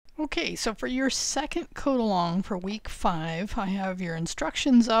Okay, so for your second code along for week 5, I have your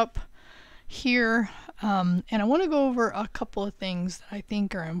instructions up here, and I want to go over a couple of things that I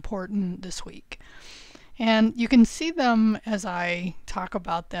think are important this week. And you can see them as I talk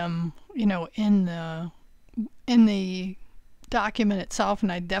about them, you know, in the document itself,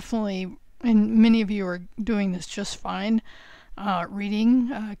 and I definitely, and many of you are doing this just fine,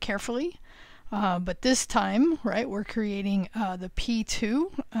 reading carefully. But this time, right, we're creating the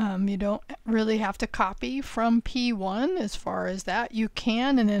P2. You don't really have to copy from P1 as far as that. You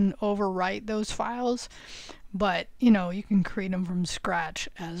can and then overwrite those files, but you know, you can create them from scratch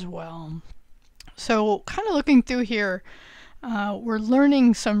as well. So kind of looking through here, we're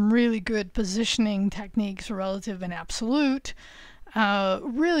learning some really good positioning techniques, relative and absolute.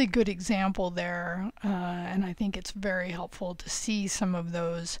 Really good example there, and I think it's very helpful to see some of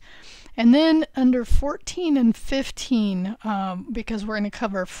those. And then under 14 and 15, because we're going to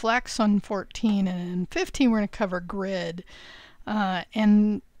cover flex on 14, and in 15 we're going to cover grid.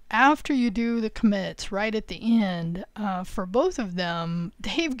 And after you do the commits right at the end, for both of them,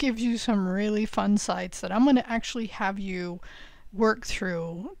 Dave gives you some really fun sites that I'm going to actually have you work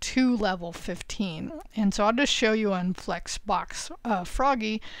through to level 15. And so I'll just show you on Flexbox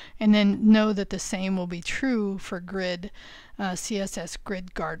Froggy, and then know that the same will be true for grid, CSS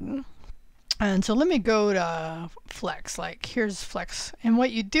Grid Garden. And so let me go to Flex. Like, here's Flex, and what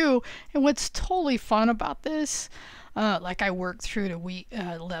you do, and what's totally fun about this, like I worked through to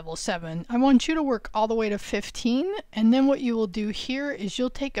level 7, I want you to work all the way to 15, and then what you will do here is you'll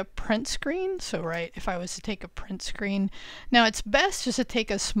take a print screen. So right, if I was to take a print screen, now it's best just to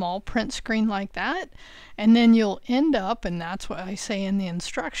take a small print screen like that, and then you'll end up, and that's what I say in the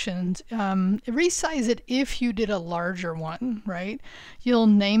instructions, resize it if you did a larger one, right? You'll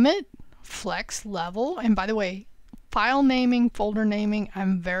name it Flex Level, and by the way, file naming, folder naming,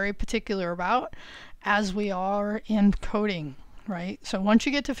 I'm very particular about, as we are in coding, right? So once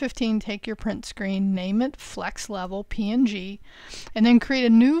you get to 15, take your print screen, name it Flex Level PNG, and then create a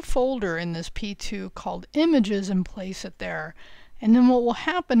new folder in this P2 called Images and place it there. And then what will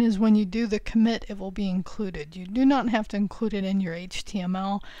happen is when you do the commit, it will be included. You do not have to include it in your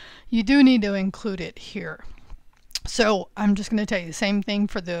HTML. You do need to include it here. So I'm just going to tell you the same thing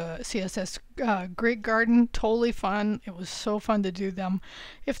for the CSS Grid Garden. Totally fun. It was so fun to do them.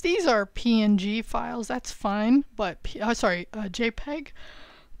 If these are PNG files, that's fine, but JPEG,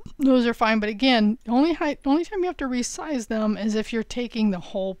 those are fine. But again, the only time you have to resize them is if you're taking the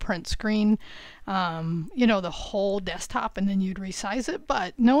whole print screen, you know, the whole desktop, and then you'd resize it.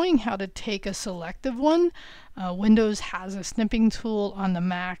 But knowing how to take a selective one, Windows has a snipping tool on the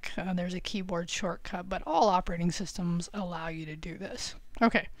Mac. There's a keyboard shortcut, but all operating systems allow you to do this.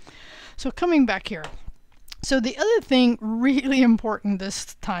 Okay, so coming back here. So the other thing really important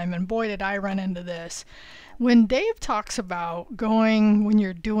this time, and boy did I run into this, when Dave talks about going, when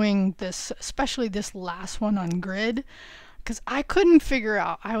you're doing this, especially this last one on grid, because I couldn't figure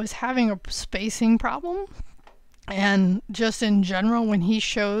out, I was having a spacing problem. And just in general, when he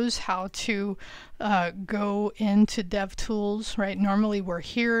shows how to go into DevTools, right? Normally we're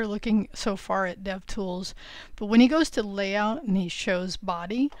here looking so far at DevTools, but when he goes to layout and he shows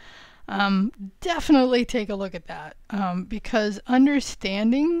body, definitely take a look at that, because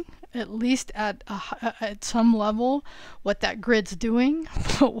understanding, at least at some level, what that grid's doing,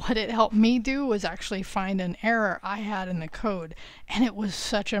 but what it helped me do was actually find an error I had in the code, and it was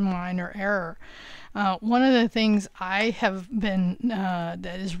such a minor error. One of the things I have been,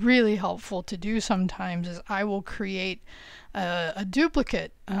 that is really helpful to do sometimes, is I will create a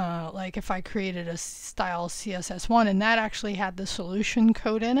duplicate, like if I created a style CSS1 and that actually had the solution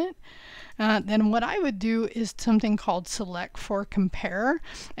code in it, then what I would do is something called select for compare,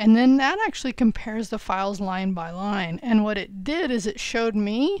 and then that actually compares the files line by line. And what it did is it showed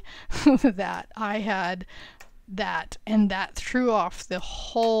me that I had that, and that threw off the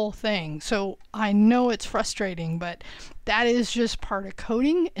whole thing. So I know it's frustrating, but that is just part of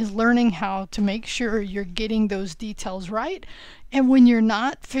coding, is learning how to make sure you're getting those details right, and when you're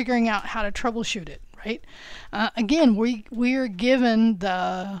not, figuring out how to troubleshoot it, right? Again, we are given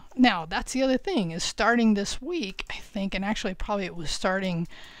the, now that's the other thing, is starting this week, I think, and actually probably it was starting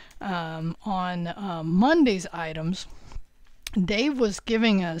on Monday's items, Dave was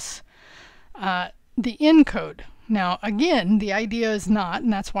giving us the encode. Now again, the idea is not,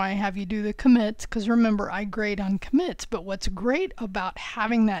 and that's why I have you do the commits, because remember, I grade on commits, but what's great about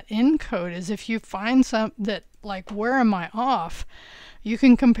having that encode is if you find some that, like, where am I off, you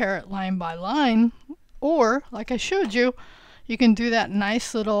can compare it line by line, or like I showed you, you can do that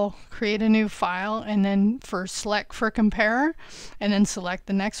nice little create a new file, and then select for compare, and then select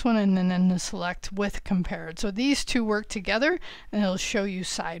the next one, and then select with compared. So these two work together, and it'll show you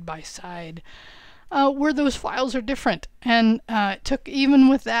side by side where those files are different. And even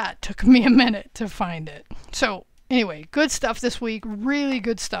with that, took me a minute to find it. So anyway, good stuff this week, really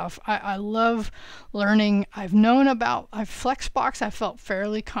good stuff. I love learning. I've known about Flexbox, I felt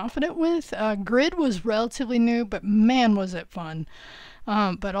fairly confident with. Grid was relatively new, but man was it fun.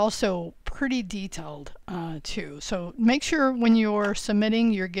 But also pretty detailed too. So make sure when you're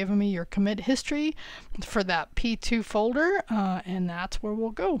submitting, you're giving me your commit history for that P2 folder, and that's where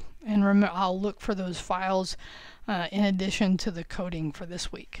we'll go. And remember, I'll look for those files in addition to the coding for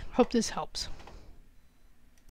this week. Hope this helps.